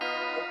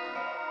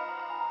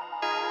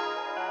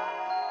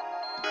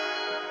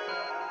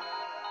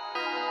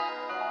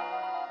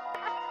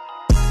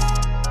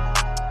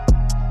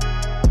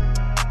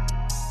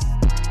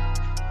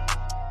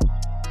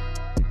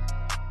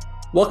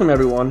Welcome,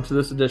 everyone, to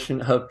this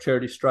edition of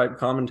Charity Stripe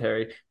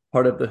Commentary,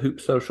 part of the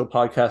Hoop Social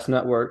Podcast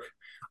Network.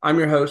 I'm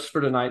your host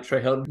for tonight,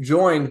 Trey Hill,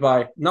 joined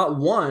by not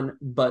one,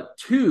 but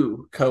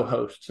two co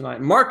hosts tonight,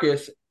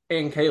 Marcus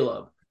and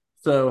Caleb.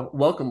 So,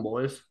 welcome,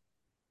 boys.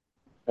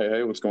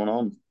 Hey, what's going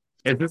on?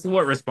 Is this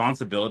what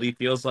responsibility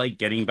feels like,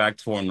 getting back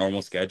to our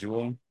normal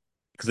schedule?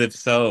 Because if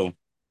so,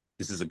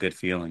 this is a good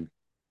feeling.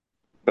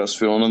 Best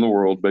feeling in the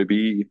world,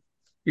 baby.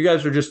 You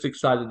guys are just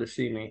excited to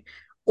see me.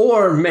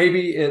 Or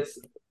maybe it's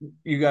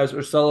you guys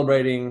are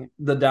celebrating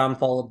the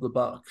downfall of the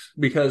Bucks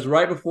because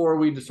right before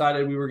we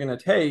decided we were going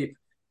to tape,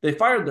 they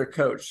fired their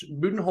coach.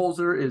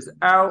 Budenholzer is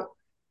out.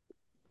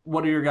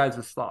 What are your guys'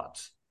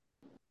 thoughts?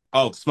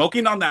 Oh,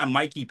 smoking on that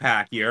Mikey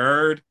pack, you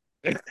heard?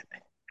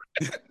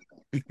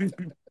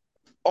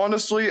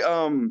 Honestly,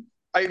 I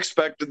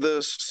expected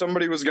this.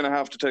 Somebody was going to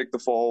have to take the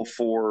fall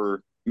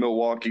for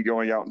Milwaukee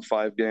going out in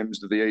 5 games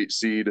to the 8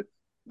 seed.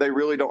 They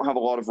really don't have a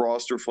lot of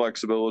roster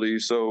flexibility,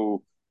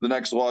 so the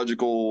next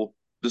logical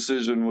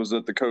decision was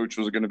that the coach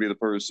was going to be the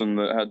person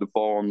that had to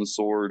fall on the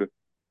sword.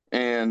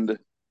 And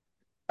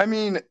I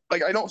mean,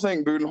 like, I don't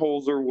think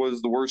Budenholzer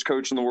was the worst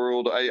coach in the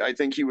world. I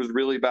think he was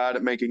really bad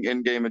at making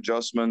in-game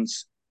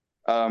adjustments.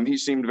 He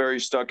seemed very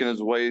stuck in his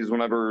ways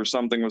whenever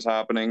something was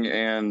happening,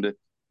 and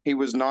he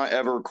was not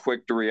ever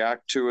quick to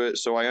react to it.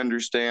 So I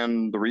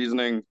understand the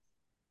reasoning.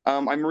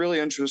 I'm really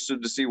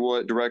interested to see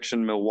what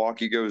direction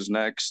Milwaukee goes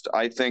next.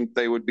 I think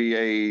they would be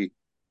a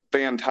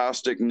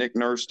fantastic Nick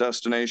Nurse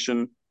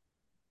destination,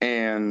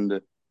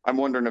 and I'm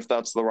wondering if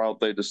that's the route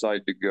they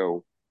decide to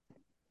go.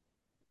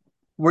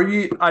 Were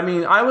you? I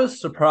mean, I was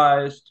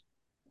surprised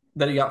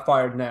that he got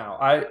fired now.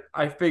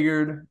 I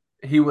figured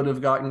he would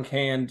have gotten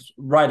canned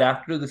right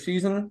after the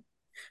season,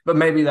 but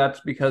maybe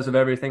that's because of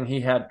everything he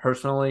had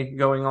personally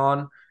going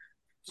on.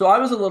 So I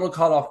was a little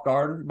caught off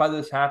guard by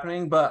this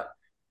happening, but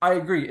I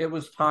agree. It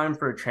was time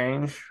for a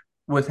change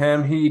with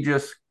him. He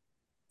just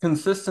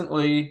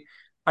consistently,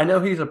 I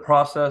know he's a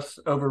process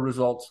over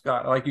results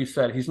guy. Like you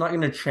said, he's not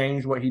going to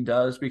change what he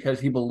does because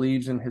he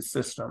believes in his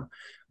system.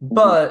 Mhm.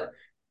 But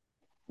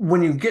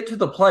when you get to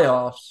the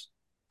playoffs,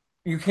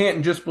 you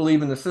can't just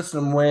believe in the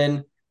system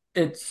when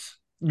it's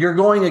you're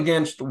going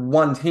against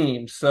one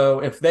team. So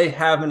if they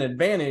have an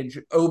advantage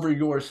over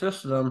your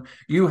system,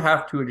 you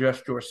have to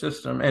adjust your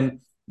system.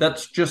 And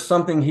that's just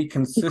something he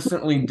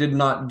consistently did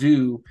not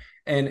do.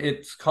 And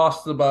it's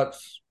cost the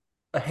Bucks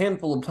a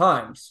handful of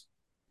times.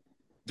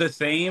 The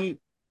same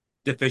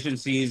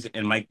deficiencies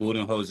in Mike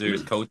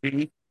Budenholzer's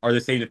coaching are the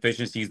same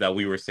deficiencies that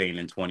we were saying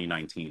in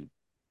 2019.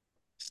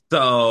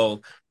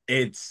 So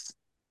it's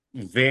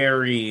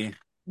very,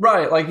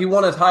 Right. Like he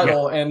won a yeah,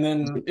 title and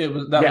then it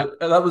was yeah.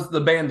 that was the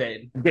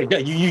band-aid. Yeah,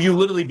 you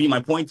literally beat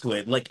my point to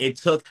it. Like it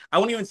took, I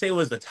wouldn't even say it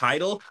was the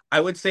title.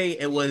 I would say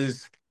it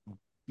was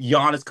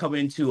Giannis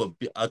coming into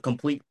a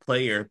complete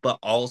player, but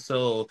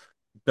also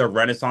the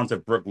renaissance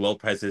of Brook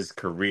Lopez's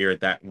career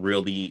that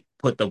really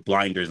put the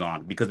blinders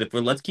on. Because if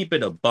we're let's keep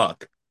it a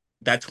buck,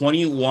 that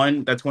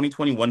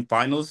 2021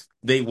 finals,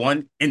 they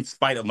won in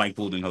spite of Mike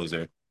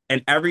Budenholzer.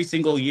 And every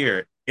single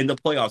year in the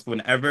playoffs,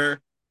 whenever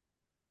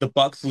the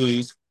Bucks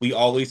lose, we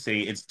always say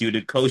it's due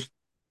to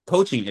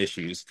coaching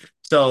issues.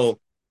 So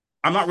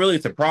I'm not really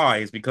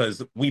surprised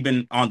because we've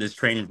been on this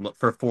train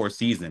for 4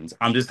 seasons.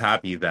 I'm just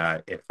happy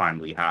that it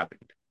finally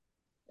happened.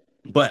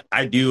 But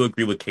I do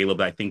agree with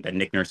Caleb. I think that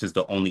Nick Nurse is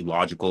the only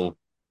logical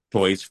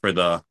choice for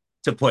the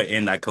to put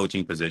in that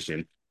coaching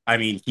position. I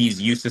mean,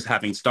 he's used to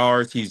having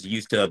stars. He's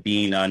used to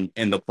being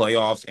in the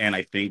playoffs, and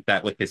I think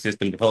that with his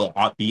system, he'll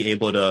be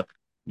able to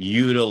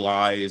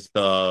utilize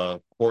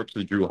the courts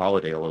of Drew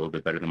Holiday a little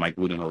bit better than Mike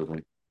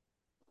Budenholzer.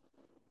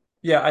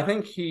 Yeah, I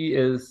think he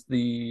is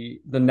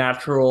the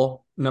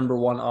natural number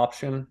one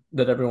option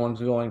that everyone's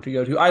going to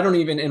go to. I don't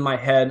even in my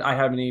head, I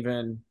haven't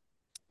even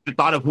The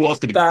thought of who else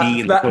could be that in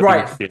the that coaching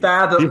right position.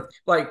 fathom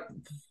like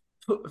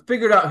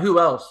figured out who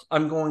else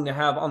I'm going to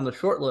have on the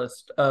short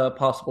list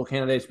possible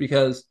candidates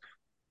because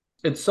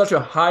it's such a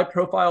high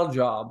profile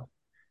job.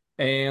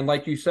 And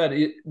like you said,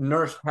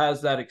 Nurse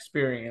has that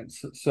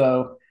experience.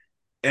 So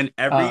And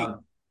every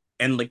um,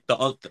 and like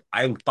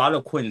I thought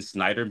of Quentin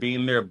Snyder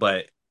being there,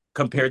 but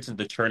compared to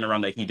the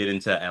turnaround that he did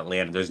into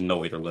Atlanta, there's no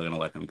way they're going to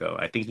let him go.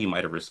 I think he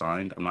might have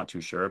resigned. I'm not too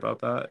sure about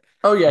that,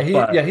 oh yeah,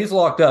 but he's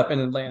locked up in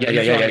Atlanta. He's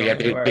not yeah. going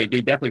anywhere. They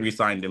definitely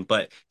resigned him.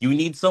 But you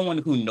need someone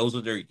who knows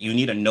what they're. You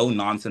need a no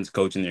nonsense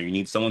coach in there. You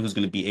need someone who's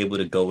going to be able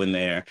to go in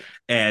there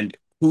and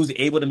who's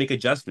able to make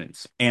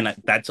adjustments. And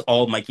that's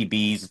all Mikey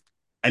B's.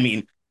 I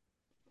mean,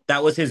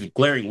 that was his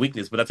glaring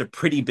weakness, but that's a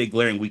pretty big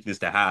glaring weakness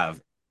to have.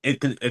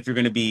 If you're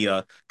going to be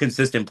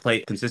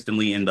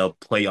consistently in the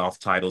playoff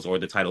titles or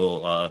the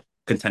title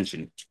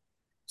contention.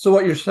 So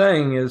what you're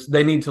saying is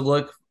they need to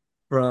look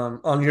from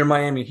on your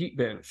Miami Heat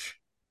bench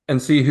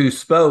and see who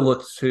Spo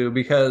looks to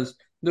because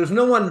there's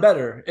no one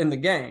better in the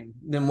game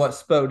than what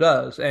Spo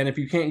does. And if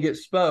you can't get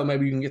Spo,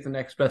 maybe you can get the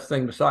next best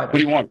thing beside What do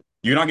him. you want?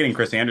 You're not getting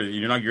Chris Anderson.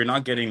 You're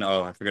not getting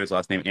I forget his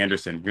last name,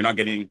 Anderson. You're not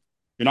getting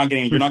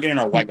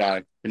our white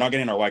guy. You're not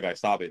getting our white guy.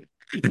 Stop it.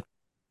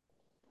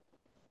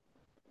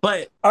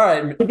 But All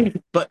right.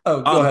 but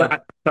Oh, go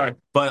ahead. sorry,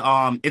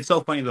 but it's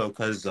so funny though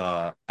because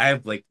I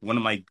have like one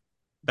of my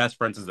best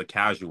friends is a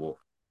casual,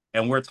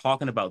 and we're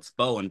talking about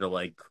Spo, and they're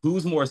like,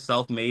 who's more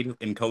self-made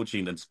in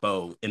coaching than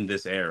Spo in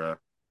this era?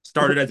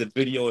 Started as a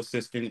video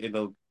assistant in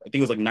the I think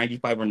it was like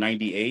 95 or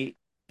 98,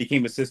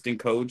 became assistant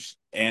coach,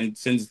 and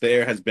since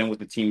there has been with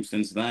the team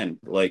since then.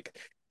 Like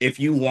if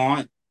you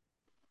want,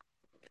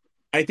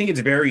 I think it's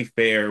very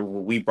fair.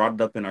 We brought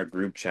it up in our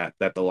group chat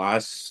that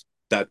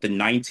the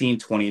 19,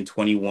 20, and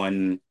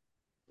 21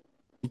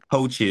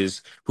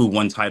 coaches who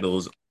won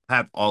titles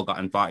have all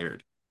gotten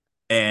fired.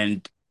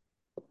 And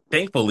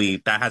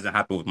thankfully, that hasn't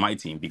happened with my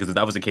team because if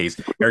that was the case,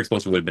 Eric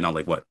Spoelstra would have been on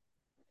like what,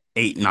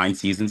 8, 9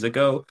 seasons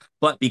ago.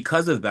 But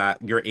because of that,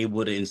 you're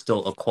able to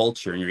instill a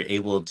culture and you're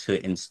able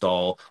to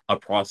install a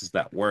process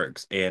that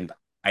works. And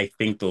I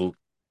think though,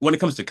 when it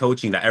comes to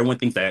coaching, that everyone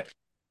thinks that,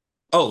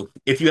 oh,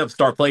 if you have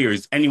star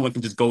players, anyone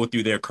can just go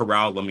through there,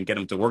 corral them, and get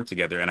them to work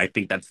together. And I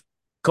think that's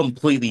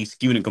completely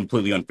skewed and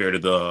completely unfair to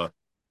the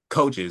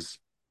coaches.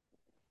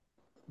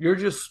 You're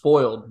just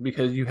spoiled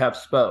because you have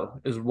Spo,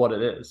 is what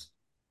it is.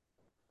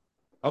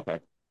 Okay,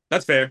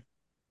 that's fair.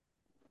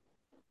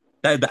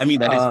 I mean,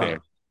 that is Uh, fair.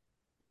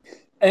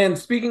 and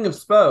speaking of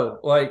Spo,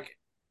 like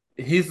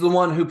he's the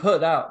one who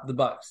put out the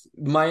Bucks.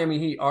 Miami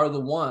Heat are the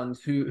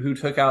ones who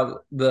took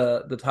out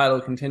the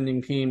title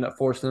contending team that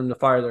forced them to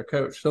fire their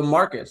coach. So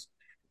Marcus,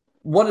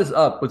 what is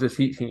up with this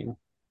Heat team?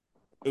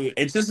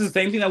 It's just the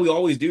same thing that we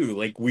always do.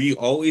 Like we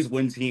always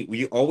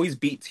we always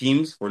beat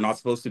teams we're not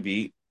supposed to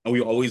beat, and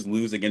we always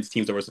lose against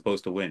teams that we're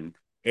supposed to win.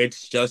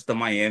 It's just the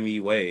Miami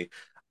way.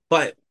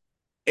 But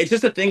it's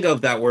just a thing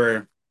of that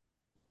we're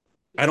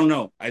I don't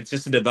know. It's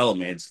just a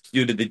development. It's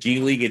due to the G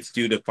League, it's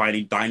due to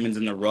finding diamonds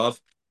in the rough,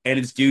 and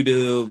it's due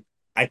to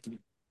I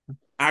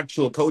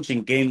actual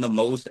coaching getting the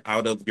most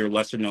out of your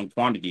lesser known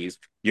quantities.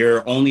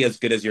 You're only as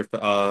good as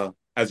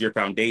your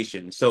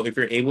foundation. So if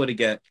you're able to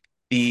get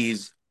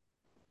these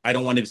I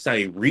don't want to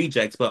say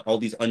rejects, but all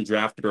these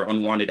undrafted or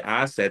unwanted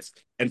assets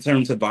in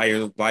terms of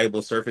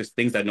viable surface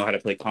things that know how to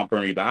play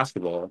complementary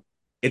basketball.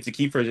 It's a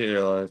key for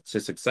to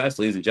success,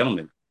 ladies and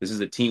gentlemen. This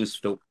is a team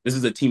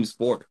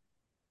sport.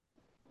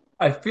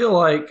 I feel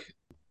like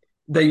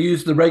they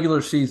use the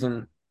regular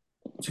season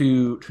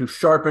to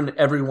sharpen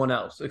everyone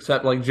else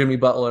except like Jimmy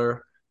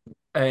Butler,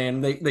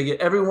 and they get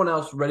everyone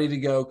else ready to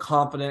go,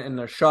 confident in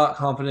their shot,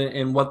 confident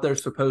in what they're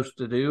supposed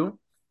to do.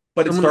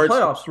 But it And when the starts.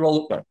 playoffs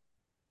roll, Sorry,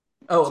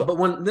 oh, sorry. but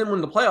when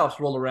the playoffs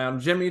roll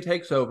around, Jimmy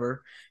takes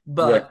over. Yeah,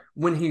 But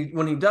when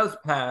he does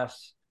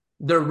pass,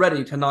 they're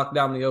ready to knock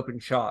down the open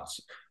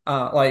shots.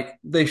 Like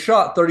they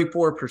shot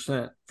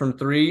 34% from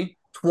three,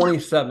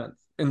 27th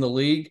in the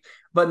league.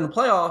 But in the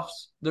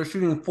playoffs, they're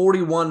shooting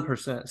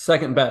 41%,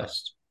 second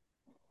best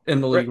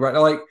in the right. league, right?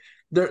 Like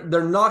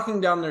they're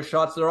knocking down their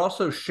shots. They're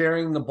also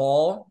sharing the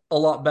ball a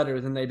lot better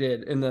than they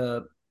did in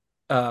the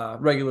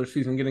regular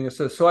season, getting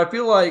assists. So I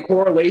feel like,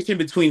 Correlation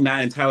between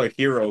that and Tyler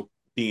Hero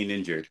being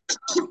injured.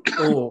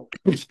 oh,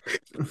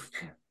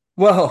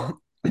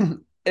 well,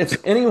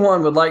 if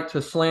anyone would like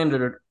to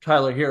slander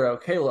Tyler Hero,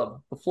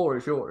 Caleb, the floor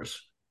is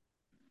yours.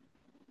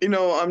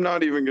 I'm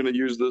not even going to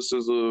use this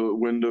as a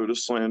window to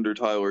slander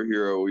Tyler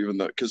Hero, even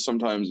that because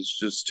sometimes it's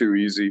just too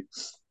easy.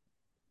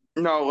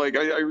 No, like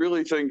I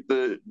really think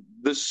that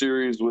this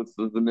series with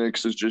the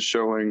Knicks is just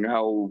showing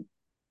how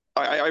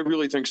I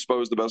really think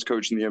Spo is the best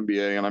coach in the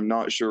NBA, and I'm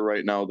not sure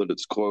right now that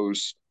it's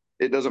close.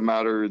 It doesn't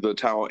matter the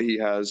talent he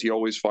has; he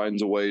always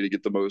finds a way to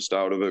get the most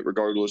out of it,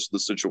 regardless of the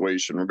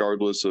situation,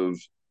 regardless of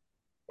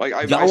like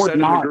I Y'all would said in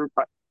the not. group.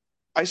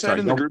 I said Sorry,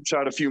 in the y'all. group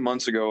chat a few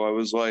months ago, I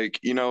was like,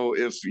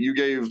 if you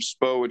gave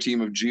Spo a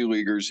team of G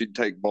Leaguers, he'd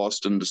take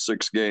Boston to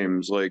 6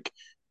 games. Like,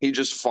 he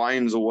just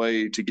finds a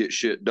way to get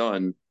shit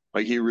done.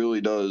 Like, he really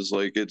does.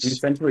 Like, We it's,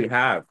 essentially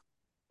have.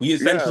 We yeah,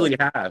 essentially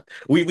have.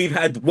 We've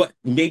had what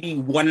maybe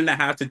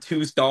 1.5 to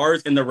 2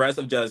 stars, and the rest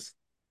of just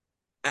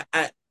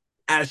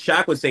as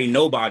Shaq would say,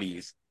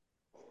 nobodies.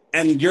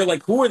 And you're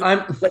like, who are I'm.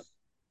 like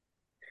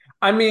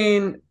I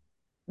mean,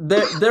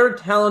 they're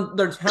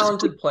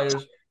talented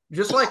players,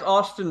 just like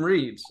Austin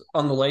Reeves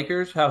on the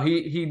Lakers. How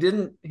he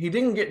didn't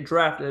get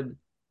drafted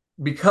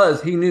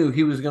because he knew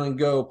he was going to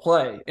go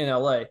play in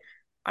LA.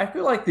 I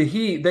feel like the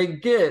Heat they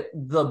get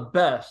the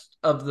best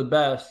of the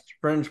best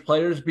fringe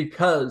players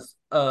because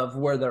of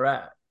where they're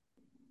at.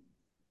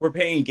 we're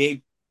paying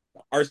Gabe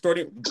our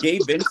starting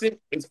Gabe Vincent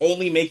is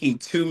only making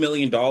 $2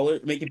 million,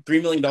 making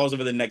 $3 million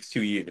over the next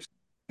 2 years.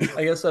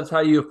 I guess that's how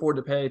you afford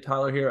to pay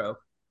Tyler Hero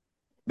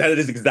That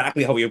is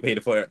exactly how we were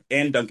paid for it,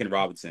 and Duncan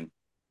Robinson.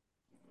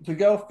 to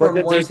go But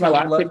from one just my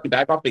team. last take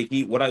back off the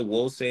Heat. What I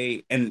will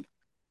say, and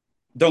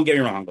don't get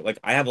me wrong, but like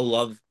I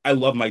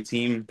love my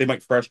team. They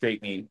might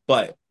frustrate me,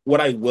 but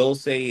what I will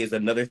say is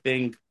another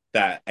thing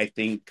that I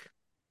think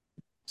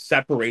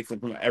separates them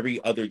from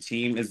every other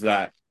team is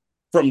that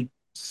from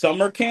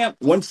summer camp,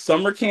 once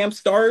summer camp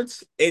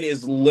starts, it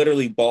is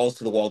literally balls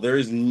to the wall. There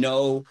is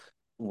no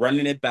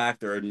running it back.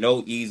 There are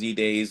no easy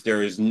days.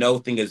 There is no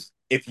thing as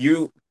if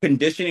you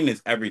conditioning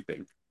is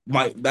everything.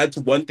 That's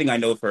one thing I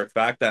know for a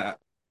fact that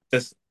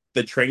just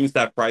the training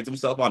staff prides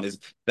himself on is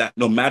that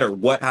no matter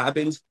what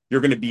happens,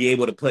 you're going to be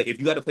able to play. If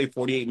you got to play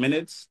 48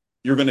 minutes,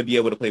 you're going to be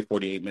able to play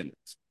 48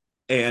 minutes.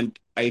 And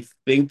I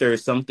think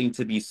there's something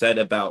to be said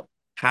about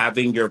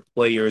having your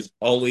players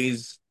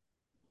always,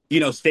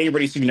 stay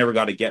ready so you never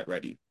got to get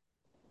ready.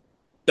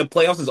 The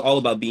playoffs is all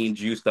about being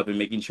juiced up and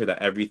making sure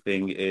that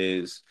everything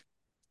is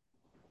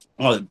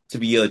to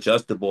be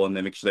adjustable and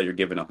then make sure that you're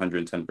giving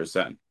 110%.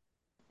 The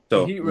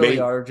So Heat really may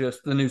are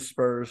just the new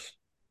Spurs.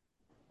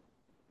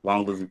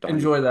 long live Diamond.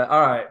 Enjoy that.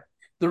 All right.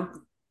 The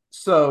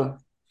so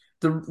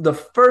the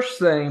first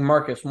thing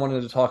Marcus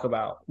wanted to talk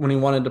about when he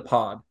wanted to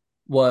pod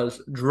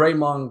was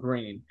Draymond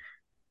Green.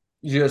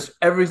 Just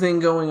everything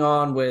going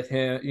on with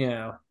him,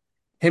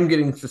 him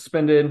getting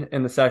suspended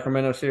in the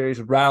Sacramento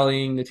series,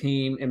 rallying the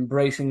team,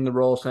 embracing the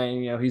role,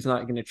 saying, he's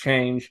not going to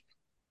change.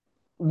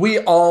 We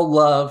all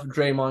love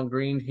Draymond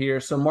Green here.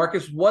 So,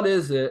 Marcus, what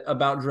is it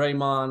about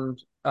Draymond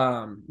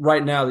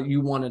right now that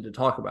you wanted to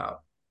talk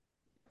about?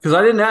 Because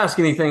I didn't ask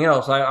anything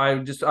else. I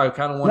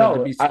kind of wanted to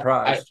No, be I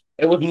surprised.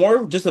 it was more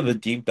of just of a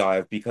deep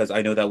dive because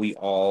I know that we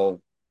all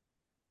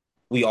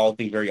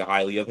think very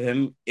highly of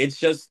him. It's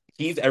just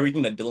he's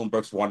everything that Dylan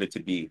Brooks wanted to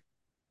be,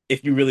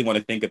 if you really want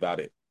to think about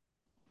it.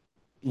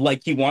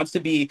 Like he wants to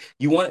be,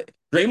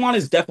 Draymond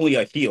is definitely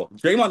a heel.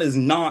 Draymond is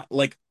not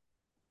like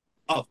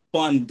a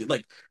fun,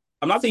 like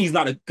I'm not saying he's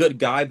not a good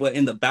guy, but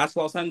in the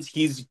basketball sense,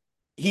 he's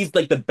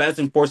like the best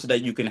enforcer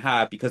that you can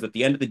have because at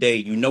the end of the day,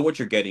 you know what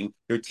you're getting,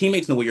 your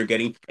teammates know what you're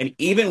getting, and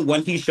even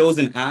when he shows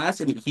an ass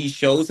and he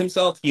shows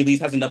himself, he at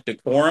least has enough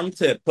decorum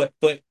to put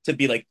foot to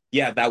be like,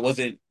 yeah, that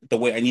wasn't the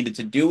way I needed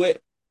to do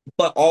it,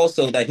 but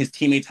also that his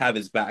teammates have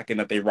his back and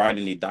that they ride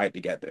and they die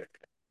together.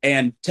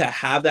 And to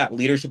have that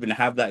leadership and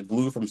have that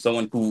glue from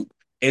someone who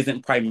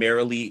isn't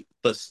primarily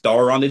the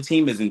star on the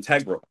team is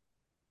integral.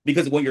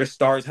 Because when your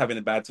star is having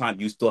a bad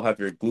time, you still have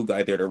your glue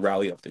guy there to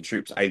rally up the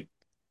troops. I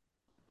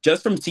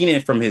just from seeing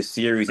it from his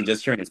series and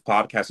just hearing his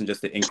podcast and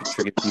just the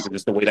intricacies of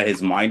just the way that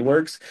his mind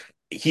works,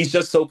 he's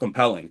just so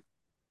compelling.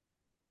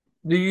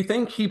 Do you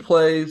think he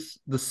plays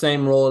the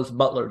same role as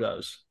Butler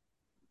does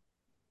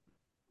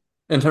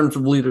in terms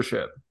of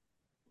leadership?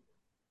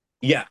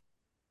 Yeah,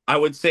 I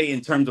would say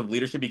in terms of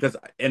leadership, because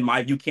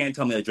you can't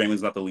tell me that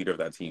Draymond's not the leader of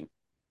that team.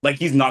 Like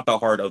he's not the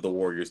heart of the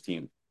Warriors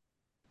team.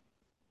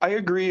 I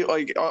agree.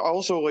 Like, I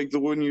also like the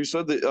when you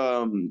said that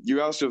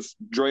you asked if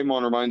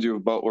Draymond reminds you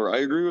of Butler. I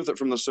agree with it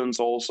from the sense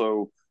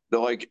also that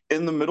like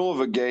in the middle of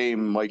a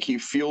game, like he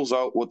feels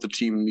out what the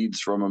team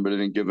needs from him at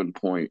any given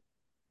point.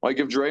 Like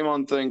if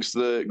Draymond thinks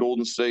that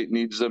Golden State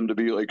needs them to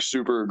be like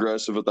super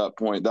aggressive at that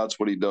point, that's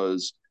what he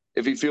does.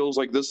 If he feels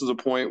like this is a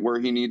point where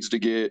he needs to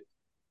get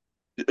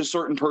a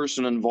certain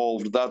person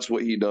involved, that's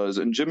what he does.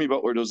 And Jimmy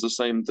Butler does the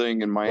same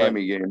thing in Right.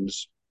 Miami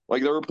games.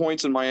 Like there are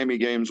points in Miami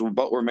games where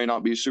Butler may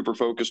not be super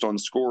focused on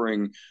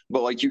scoring,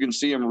 but like you can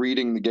see him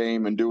reading the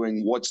game and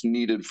doing what's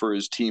needed for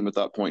his team at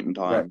that point in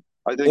Right. time.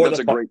 I think Or that's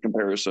the a great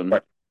comparison.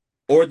 right.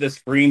 Or the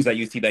screens that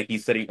you see that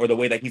he's setting, or the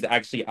way that he's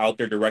actually out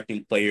there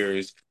directing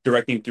players,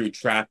 directing through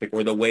traffic,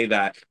 or the way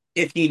that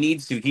if he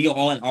needs to, he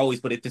all and always.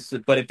 But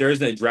if there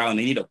isn't a drought and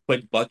they need a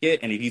quick bucket,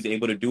 and if he's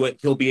able to do it,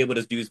 he'll be able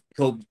to do.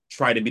 He'll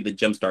try to be the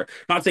jump start.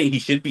 Not saying he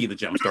should be the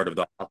jump start of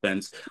the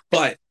offense,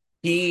 but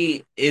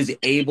he is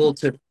able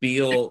to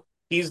feel.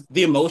 He's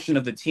the emotion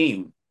of the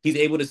team. He's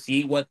able to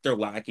see what they're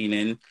lacking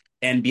in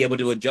and be able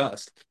to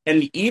adjust.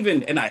 And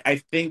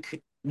I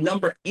think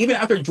even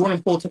after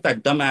Jordan Poole took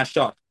that dumbass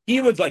shot,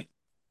 he was like,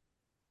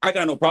 I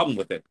got no problem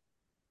with it.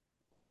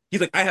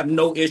 He's like, I have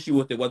no issue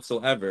with it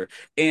whatsoever.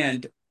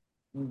 And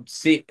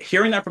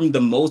hearing that from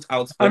the most I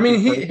outspoken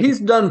mean, person, he's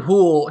done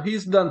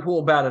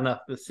Poole bad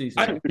enough this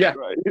season. yeah.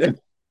 Right.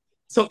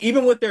 So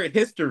even with their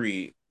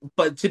history,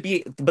 but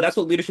that's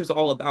what leadership is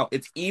all about.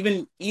 It's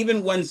even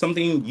when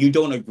something you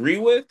don't agree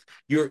with,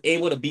 you're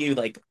able to be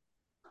like,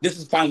 this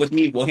is fine with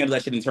me. We'll handle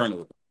that shit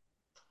internally.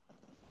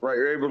 Right.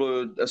 You're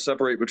able to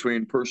separate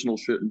between personal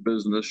shit and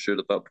business shit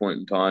at that point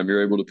in time.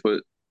 You're able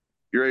to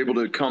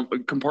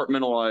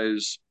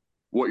compartmentalize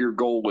what your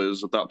goal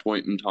is at that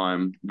point in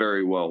time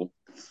very well.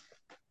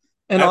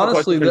 And I have a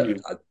question honestly,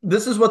 for you.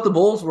 this is what the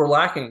Bulls were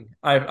lacking,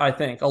 I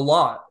think, a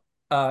lot.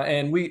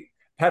 And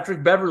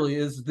Patrick Beverly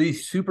is the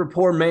super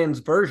poor man's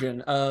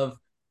version of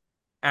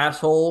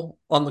asshole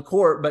on the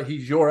court, but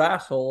he's your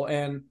asshole.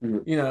 And,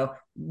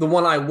 the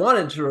one I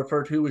wanted to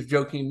refer to was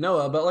Joakim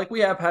Noah, but like we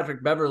have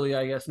Patrick Beverly,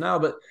 I guess, now.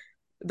 But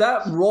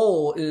that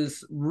role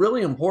is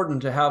really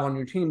important to have on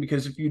your team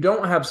because if you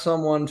don't have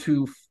someone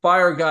to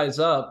fire guys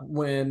up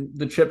when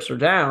the chips are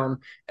down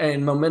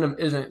and momentum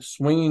isn't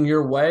swinging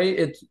your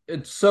way,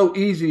 it's so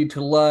easy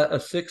to let a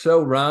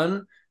 6-0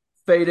 run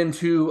fade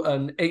into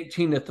an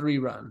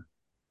 18-3 run.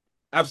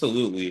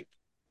 Absolutely.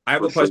 I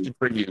have For a sure. question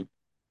for you.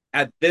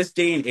 At this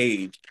day and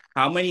age,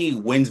 how many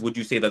wins would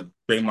you say that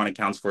Draymond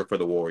accounts for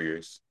the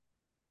Warriors?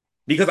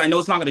 Because I know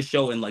it's not going to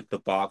show in like the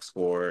box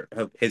score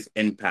of his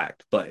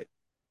impact, but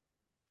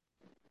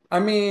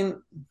I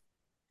mean,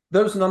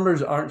 those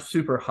numbers aren't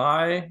super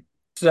high.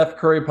 Steph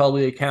Curry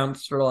probably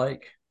accounts for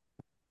like,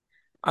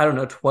 I don't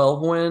know,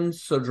 12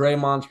 wins. So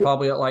Draymond's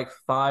probably at like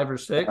five or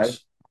five.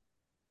 six.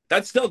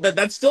 That's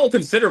still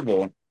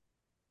considerable.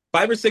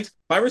 5 or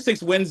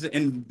 6 wins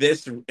in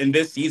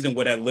this season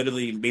would have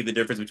literally made the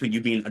difference between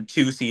you being a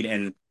 2 seed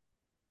and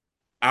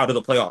out of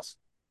the playoffs,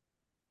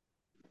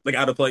 like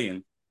out of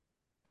play-in.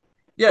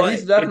 Yeah,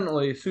 he's But it,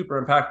 definitely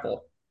super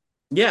impactful.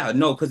 yeah,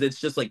 no, because it's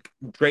just like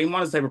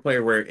Draymond is the type of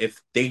player where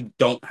if they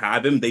don't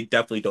have him, they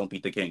definitely don't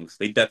beat the Kings.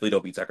 They definitely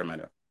don't beat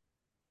Sacramento.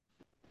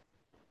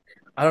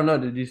 I don't know.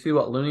 Did you see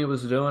what Looney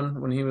was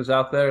doing when he was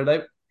out there?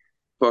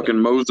 Fucking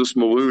Moses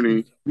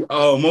Maloney.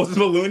 Oh, Moses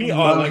Maloney.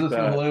 Oh, I like Moses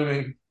that.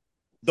 Maloney.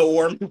 The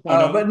Worm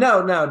But 2.0.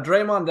 no,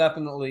 Draymond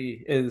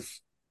definitely is.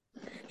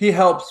 He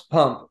helps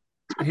pump.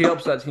 He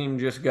helps that team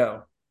just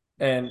go.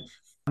 And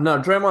no,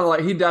 Draymond,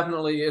 like he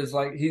definitely is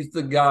like he's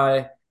the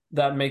guy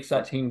that makes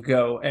that team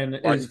go and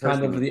Why are you is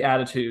kind pushing of me? the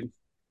attitude.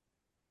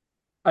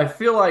 I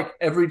feel like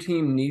every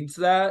team needs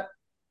that.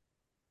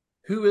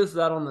 Who is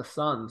that on the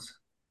Suns?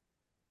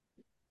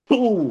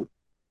 Ooh,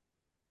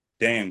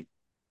 damn.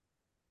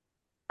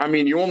 I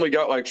mean, you only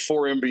got like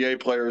four NBA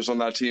players on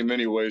that team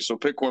anyway, so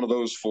pick one of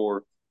those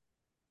four.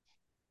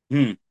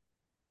 Hmm,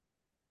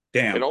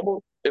 It damn.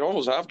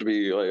 almost have to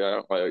be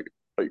like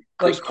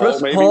Chris Like Paul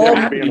Chris maybe It just Paul,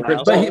 has for to being be an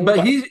Chris but he Paul. asshole.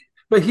 but he's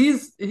but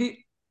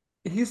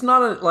he's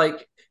not a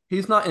like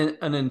he's not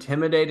an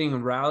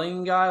intimidating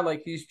rallying guy.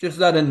 Like he's just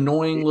that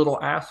annoying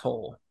little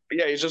asshole.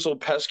 Yeah, he's just a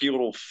pesky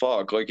little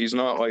fuck. Like he's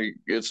not like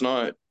it's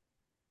not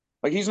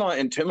like he's not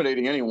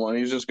intimidating anyone.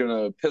 He's just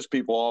gonna piss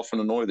people off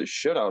and annoy the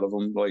shit out of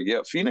them. Like yeah,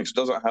 Phoenix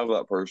doesn't have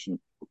that person.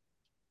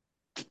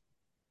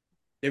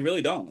 They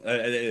really don't.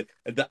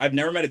 I've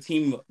never met a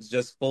team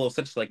just full of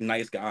such like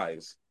nice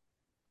guys.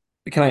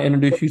 Can I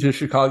introduce you to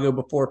Chicago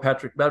before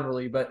Patrick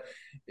Beverly? But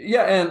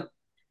yeah, and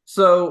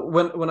so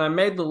when I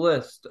made the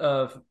list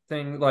of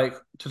things like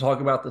to talk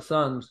about the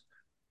Suns,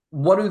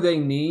 what do they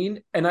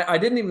need? And I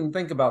didn't even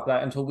think about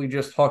that until we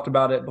just talked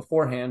about it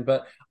beforehand.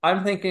 But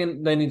I'm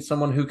thinking they need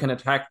someone who can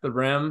attack the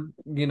rim,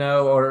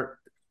 or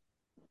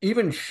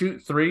even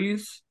shoot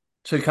threes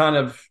to kind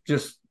of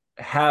just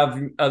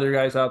have other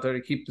guys out there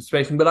to keep the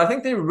spacing. But I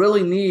think they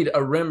really need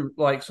a rim,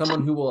 like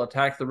someone who will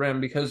attack the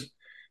rim because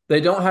they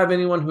don't have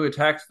anyone who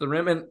attacks the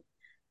rim. And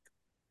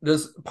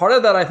this part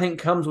of that I think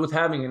comes with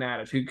having an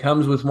attitude,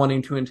 comes with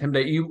wanting to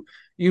intimidate you.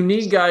 You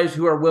need guys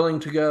who are willing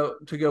to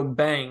go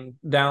bang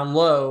down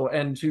low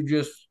and to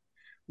just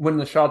when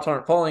the shots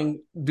aren't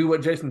falling, do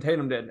what Jason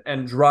Tatum did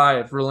and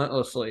drive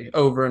relentlessly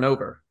over and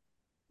over.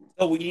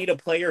 So we need a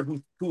player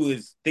who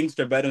is thinks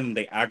they're better than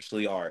they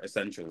actually are,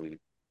 essentially.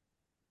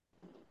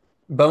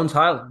 Bones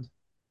Highland.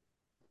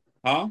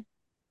 Huh?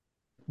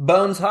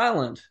 Bones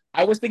Highland.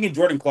 I was thinking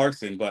Jordan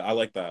Clarkson, but I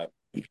like that.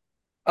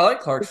 I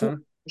like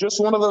Clarkson.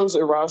 Just one of those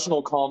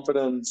irrational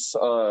confidence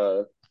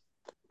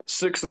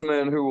six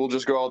men who will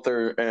just go out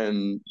there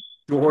and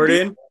be.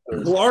 Jordan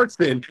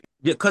Clarkson.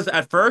 Yeah, because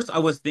at first I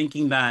was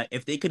thinking that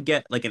if they could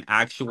get like an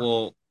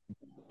actual,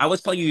 I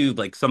was telling you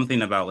like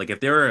something about like if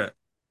there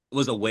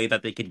was a way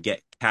that they could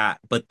get Cat,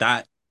 but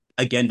that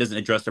again doesn't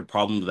address the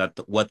problem that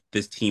what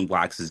this team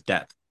lacks is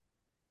depth,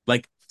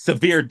 like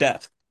severe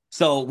depth.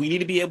 So we need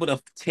to be able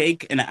to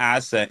take an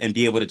asset and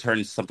be able to turn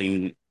into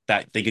something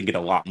that they can get a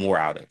lot more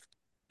out of.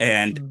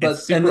 And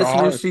it's But and super this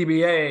new hard.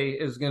 CBA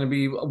is going to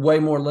be way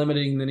more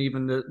limiting than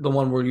even the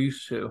one we're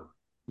used to.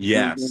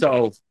 Yeah. Mhm.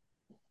 So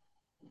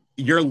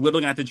you're literally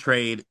going to have to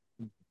trade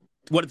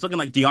what it's looking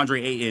like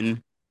DeAndre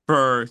Ayton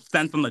for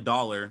cents on the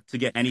dollar to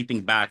get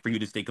anything back for you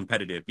to stay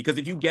competitive. Because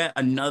if you get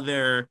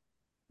another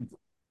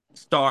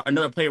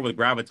player with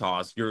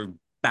gravitas, you're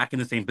back in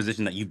the same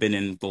position that you've been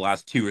in the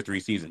last 2 or 3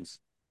 seasons.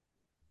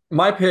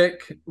 My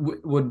pick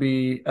would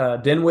be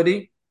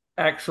Dinwiddie.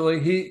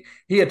 Actually,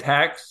 he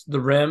attacks the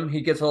rim.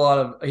 He gets a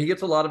lot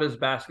of his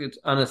baskets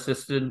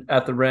unassisted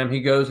at the rim.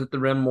 He goes at the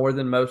rim more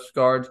than most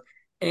guards,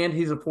 and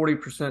he's a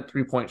 40%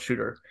 3-point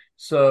shooter.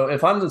 So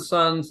if I'm the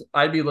Suns,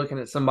 I'd be looking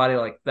at somebody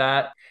like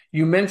that.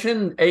 You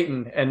mentioned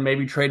Aiton and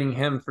maybe trading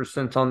him for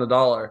cents on the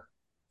dollar.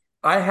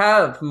 I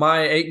have my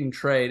Aiton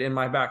trade in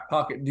my back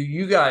pocket. Do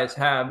you guys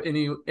have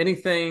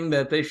anything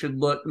that they should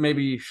look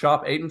maybe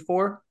shop Aiton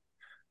for?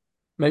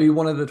 Maybe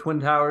one of the Twin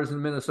Towers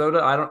in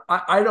Minnesota.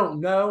 I don't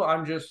know.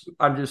 I'm just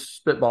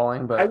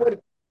spitballing, I but would,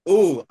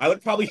 ooh, I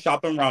would probably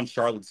shop them around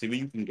Charlotte, see what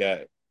you can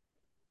get.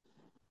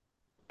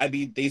 I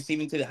mean, they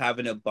seem to have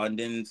an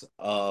abundance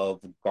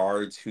of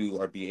guards who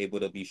are be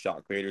able to be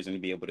shot creators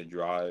and be able to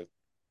drive.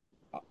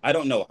 I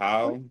don't know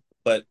how,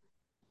 but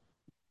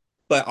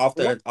off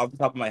the top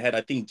of my head,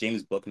 I think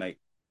James Booknight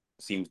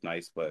seems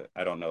nice, but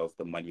I don't know if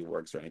the money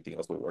works or anything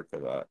else would work for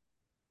that.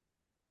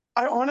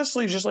 I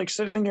honestly just like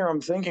sitting here.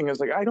 I'm thinking is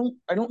like I don't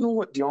know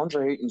what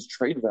DeAndre Ayton's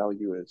trade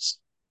value is.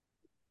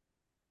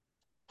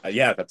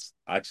 Yeah, that's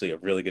actually a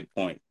really good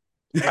point.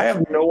 I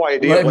have no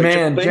idea. like Like just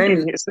man,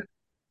 James. thinking,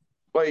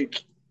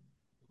 like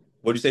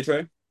What'd you say, Trey?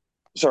 I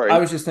sorry.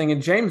 was just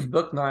thinking James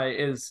Booknight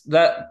is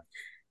that.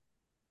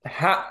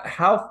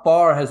 How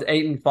far has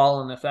Aiton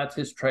fallen if that's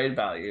his trade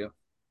value?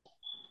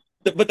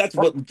 But that's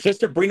what just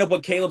to bring up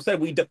what Caleb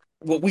said.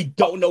 What we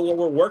don't know what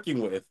we're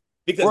working with.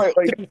 Because Right,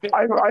 like to be fair,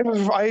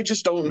 I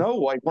just don't know.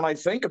 Like when I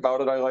think about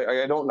it,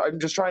 I don't. I'm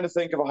just trying to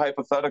think of a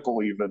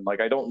hypothetical. Even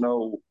like I don't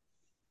know.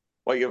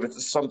 Like if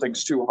it's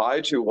something's too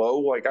high, too low.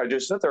 Like I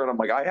just sit there and I'm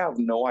like, I have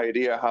no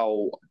idea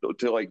how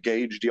to like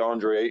gauge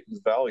DeAndre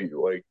Ayton's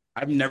value. Like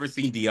I've never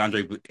seen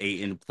DeAndre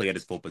Ayton play at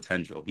his full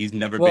potential. He's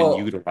never been Well,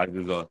 utilized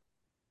as a.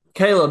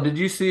 Caleb, did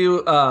you see?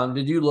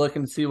 Did you look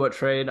and see what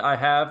trade I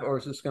have, or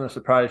is this going to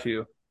surprise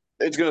you?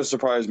 it's gonna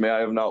surprise me. I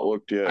have not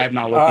looked I yet. have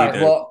not All looked right.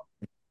 either.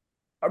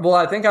 Well,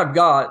 I think I've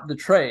got the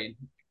trade.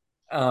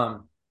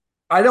 Um,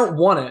 I don't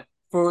want it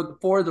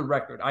for the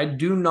record. I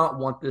do not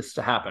want this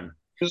to happen,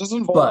 Does this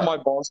involve but my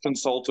Boston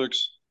Celtics?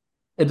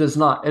 it does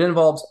not. It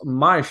involves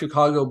my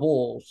Chicago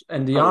Bulls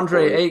and Oh DeAndre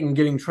boy. Ayton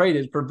getting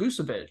traded for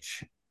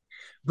Vucevic.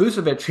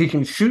 Vucevic, he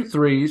can shoot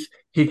threes.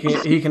 He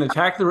can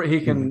attack the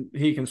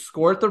he can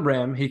score at the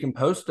rim. He can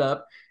post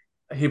up.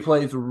 He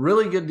plays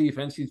really good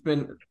defense.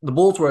 The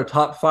Bulls were a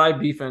top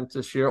five defense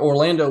this year.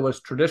 Orlando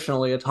was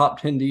traditionally a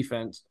top 10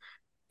 defense.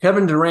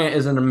 Kevin Durant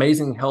is an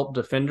amazing help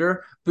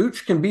defender.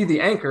 Vooch can be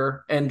the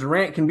anchor, and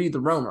Durant can be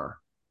the roamer.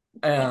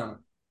 Um,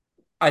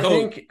 I So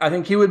think I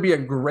think he would be a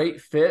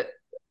great fit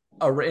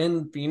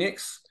in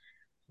Phoenix.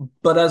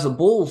 But as a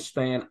Bulls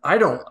fan, I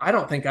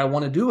don't think I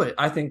want to do it.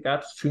 I think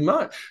that's too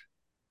much.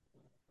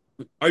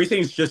 are you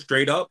saying it's just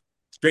straight up?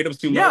 Straight up's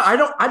too Yeah, much?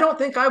 I don't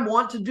think I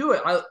want to do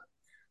it.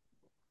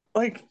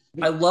 Like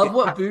I love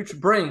what Vooch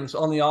brings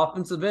on the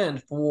offensive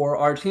end for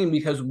our team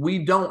because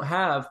we don't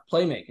have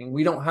playmaking.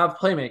 We don't have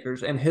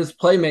playmakers, and his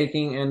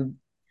playmaking and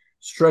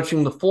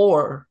stretching the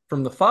floor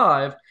from the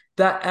five,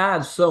 that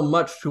adds so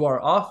much to our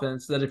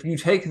offense that if you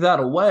take that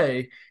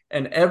away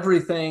and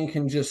everything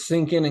can just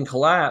sink in and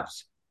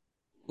collapse,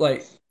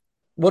 like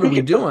what are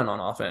we doing on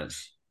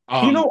offense?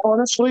 Um,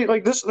 honestly,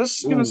 like this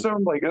is gonna ooh,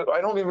 sound like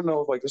I don't even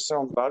know if like this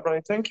sounds bad, but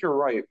I think you're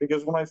right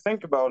because when I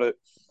think about it,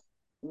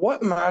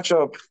 what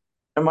matchup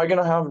am I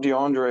gonna have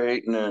DeAndre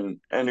Ayton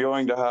in and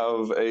going to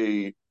have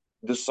a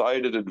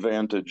decided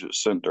advantage at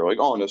center? Like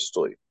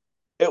honestly.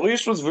 At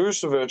least with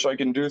Vucevic, I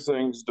can do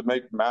things to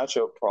make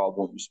matchup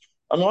problems.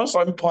 Unless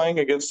I'm playing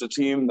against a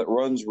team that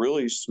runs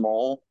really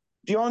small,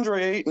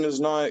 DeAndre Ayton is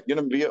not going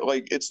to be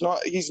like it's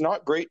not. He's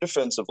not great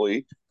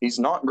defensively. He's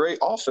not great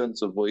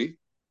offensively.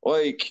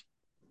 Like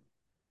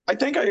I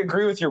think I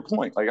agree with your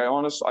point. Like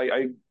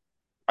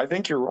I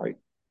think you're right.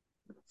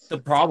 the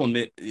problem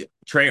is,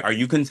 Trey, are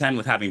you content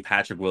with having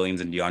Patrick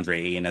Williams and DeAndre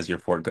Ayton as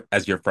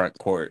your front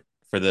court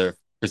for the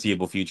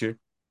foreseeable future?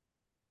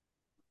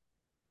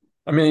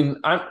 I mean,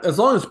 as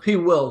long as P.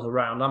 Will's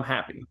around, I'm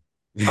happy.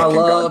 I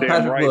Fucking love goddamn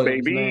Patrick right,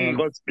 Williams, baby. man.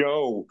 Let's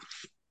go.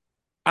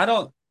 I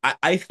don't.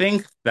 I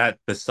think that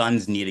the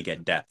Suns need to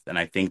get depth, and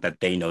I think that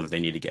they know that they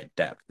need to get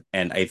depth.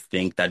 And I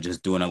think that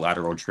just doing a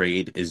lateral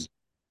trade is,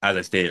 as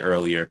I stated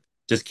earlier,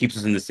 just keeps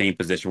us in the same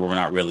position where we're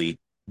not really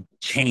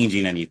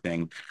changing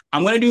anything.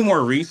 I'm gonna do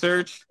more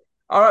research.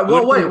 All right, I'm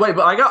well, gonna do, wait,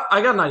 but I got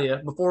an idea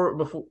before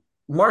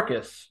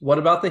Marcus. What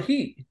about the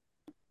Heat?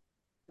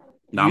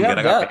 no, You I'm good. have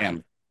I got depth.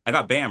 Bam. I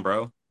got Bam,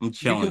 bro. I'm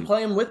You can chilling.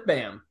 play him with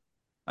Bam.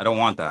 I don't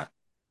want that.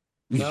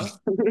 No,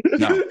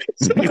 No.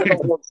 I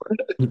don't want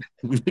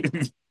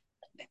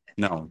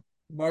No.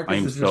 I Marcus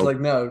am is just so like,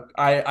 no.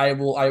 I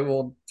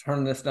will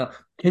turn this down.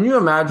 Can you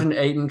imagine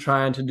Aiton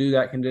trying to do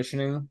that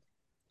conditioning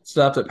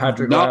stuff that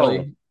Patrick no.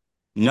 Riley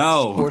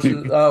No.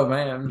 forces? Oh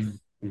man,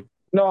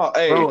 No,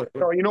 hey, Bro,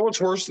 no, you know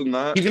what's worse than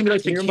that? he's gonna be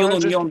like Can you Shaquille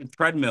imagine? O'Neal on the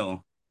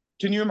treadmill.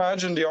 Can you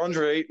imagine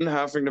DeAndre Ayton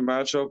having to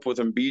match up with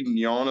Embiid and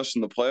Giannis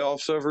in the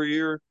playoffs every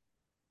year?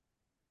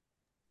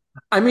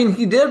 I mean,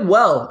 he did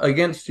well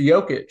against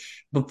Jokic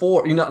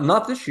before,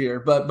 not this year,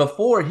 but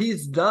before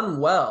he's done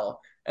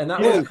well. And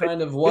that was Yeah,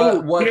 kind of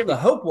what Dude, what hear the me.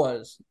 hope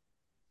was.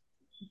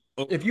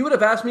 Oh, If you would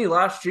have asked me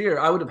last year,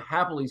 I would have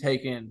happily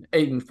taken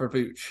Aiden for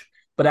Vooch.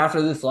 But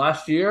after this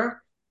last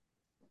year,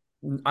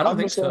 I don't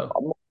I'm the think same.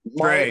 so.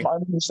 Trey,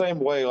 I'm the same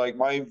way. Like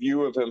my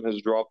view of him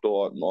has dropped a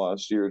lot in the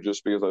last year,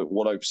 just because of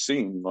what I've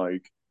seen.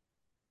 Like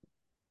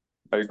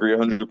I agree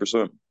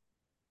 100%.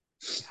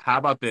 how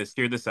about this?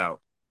 Hear this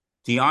out.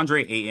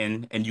 DeAndre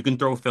Ayton, and you can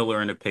throw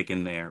filler and a pick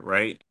in there,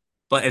 right?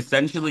 But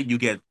essentially, we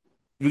can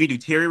do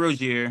Terry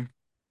Rozier.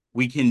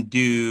 We can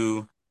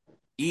do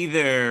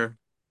either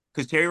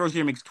because Terry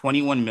Rozier makes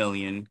 21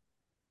 million.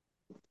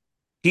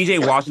 PJ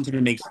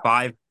Washington makes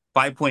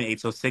 5.8,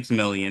 so 6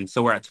 million.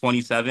 So we're at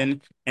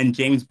 27, and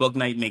James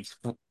Booknight makes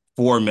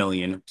 4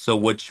 million. So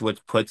which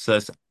puts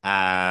us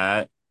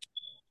at.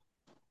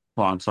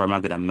 Hold on, sorry, I'm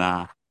not good at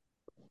math.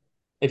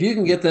 If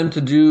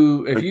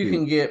Let's you see.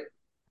 can get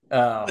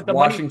But the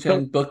money, so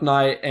Washington, Book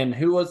Knight, and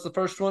who was the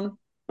first one?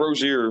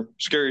 Rozier,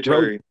 Scary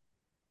Rose, Terry,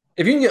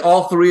 If you can get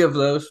all three of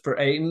those for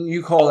Aiden,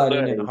 you call all that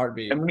in a day,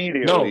 heartbeat.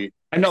 no, immediately.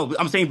 I know.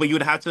 I'm saying, but you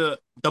would have to.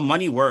 The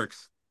money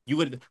works. You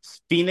would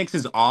Phoenix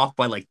is off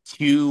by like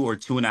two or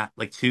two and a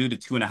like 2 to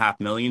 2.5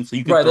 million. So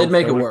you could Right, throw they'd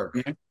make it filler, work.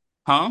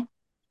 huh?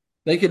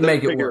 They could They'd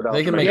make it figure it work. out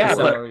They to can make make it the Yeah,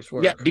 work. but salaries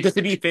yeah, work. because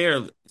to be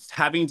fair,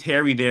 having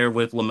Terry there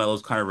with LaMelo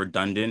is kind of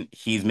redundant.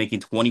 He's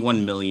making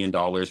 $21 million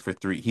for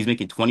three. He's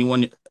making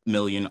 21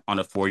 million on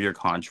a 4-year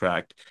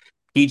contract.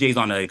 PJ's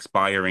on a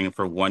expiring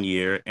for 1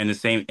 year, and the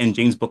same, and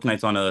James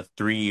Bouknight's on a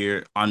 3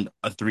 year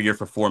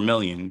for 4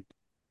 million.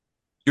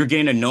 You're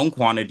getting a known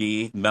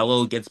quantity.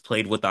 Melo gets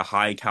played with a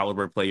high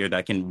caliber player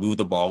that can move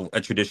the ball,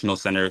 a traditional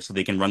center, so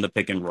they can run the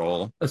pick and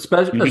roll.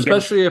 especially You can get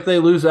especially if they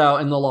lose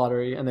out in the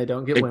lottery and they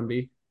don't get it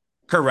Wimby.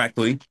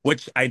 correctly,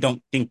 which I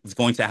don't think is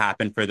going to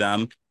happen for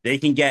them. They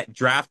can get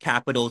draft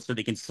capital so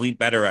they can sleep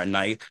better at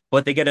night,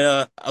 but they get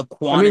a I mean,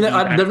 quantity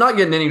that they're not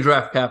getting any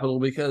draft capital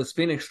because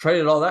Phoenix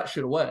traded all that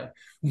shit away.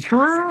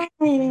 true.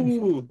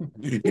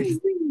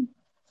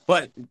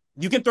 But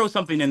you can throw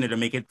something in there to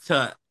make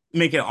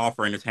it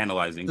offering or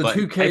tantalizing. The But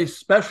 2K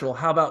special,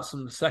 how about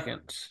some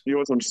seconds? You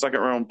want some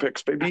second round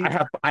picks, baby?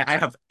 I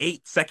have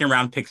 8 second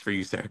round picks for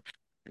you, sir.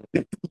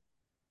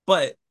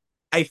 But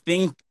I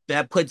think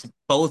that puts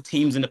both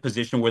teams in a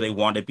position where they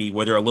want to be,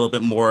 where they're a little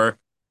bit more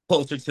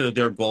closer to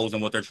their goals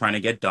and what they're trying to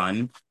get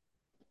done.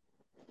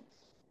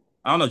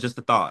 I don't know, just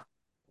a thought.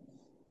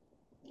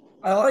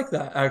 I like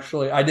that,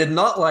 actually. I did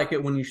not like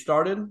it when you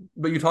started,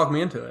 but you talked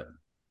me into it.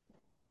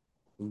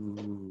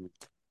 Ooh.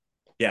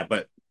 Yeah,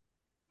 but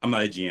I'm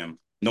not a GM.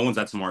 No one's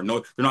that smart. No,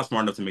 they're not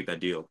smart enough to make that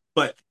deal.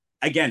 But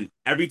again,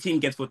 every team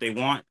gets what they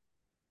want.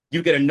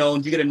 You get a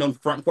known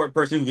front court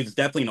person who's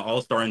definitely an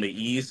all-star in the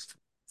East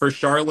for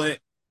Charlotte,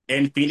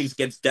 and Phoenix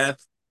gets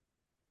depth,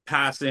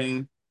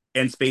 passing,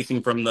 and gets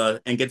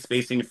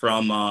spacing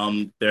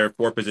from their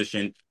four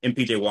position in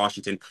PJ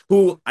Washington,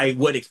 who I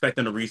would expect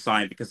them to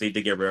re-sign because they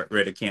did get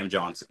rid of Cam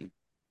Johnson.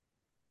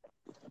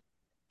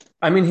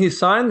 I mean, he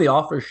signed the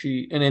offer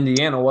sheet in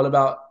Indiana. What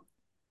about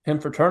him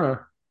for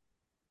Turner?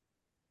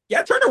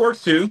 Yeah, Turner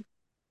works too.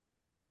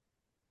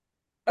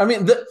 I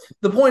mean,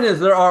 the point is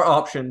there are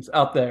options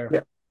out there Yeah,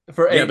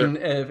 for yeah, they're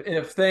Aiton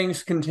if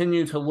things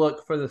continue to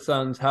look for the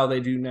Suns how they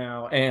do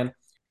now. And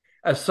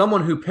as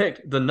someone who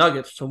picked the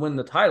Nuggets to win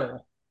the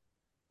title,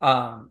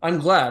 I'm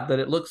glad that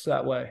it looks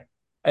that way.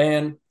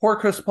 And poor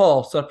Chris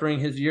Paul suffering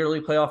his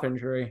yearly playoff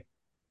injury.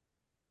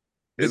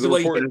 Yeah, this the is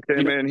what you report get.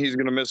 just came in. He's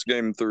going to miss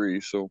game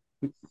three. So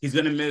He's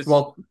gonna miss.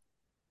 Well,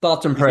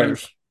 thoughts and He's gonna.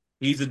 prayers.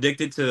 He's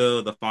addicted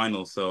to the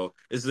finals, so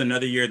this is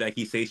another year that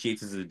he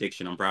satiates his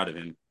addiction. I'm proud of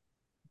him.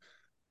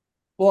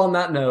 Well, on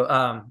that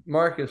note,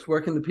 Marcus,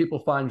 where can the people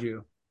find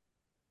you?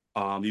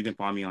 You can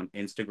find me on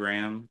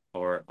Instagram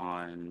or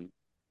on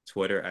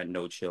Twitter at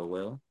No Chill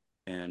Will,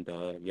 and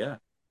yeah,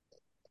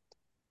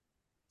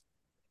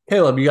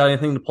 Caleb, you got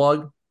anything to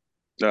plug?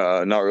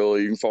 not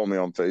really. You can follow me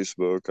on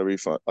Facebook. I'd be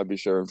fun. I'd be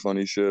sharing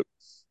funny shit.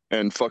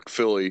 And fuck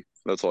Philly.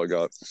 That's all I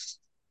got.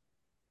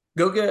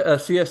 Go get a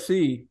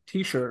CSC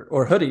t-shirt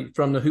or hoodie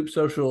from the Hoop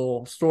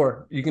Social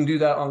store. You can do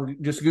that on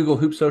just Google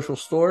Hoop Social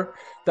store.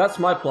 That's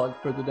my plug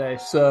for the day.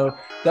 So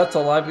that's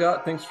all I've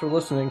got. Thanks for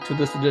listening to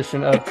this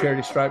edition of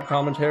Charity Stripe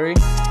Commentary.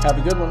 Have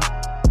a good one.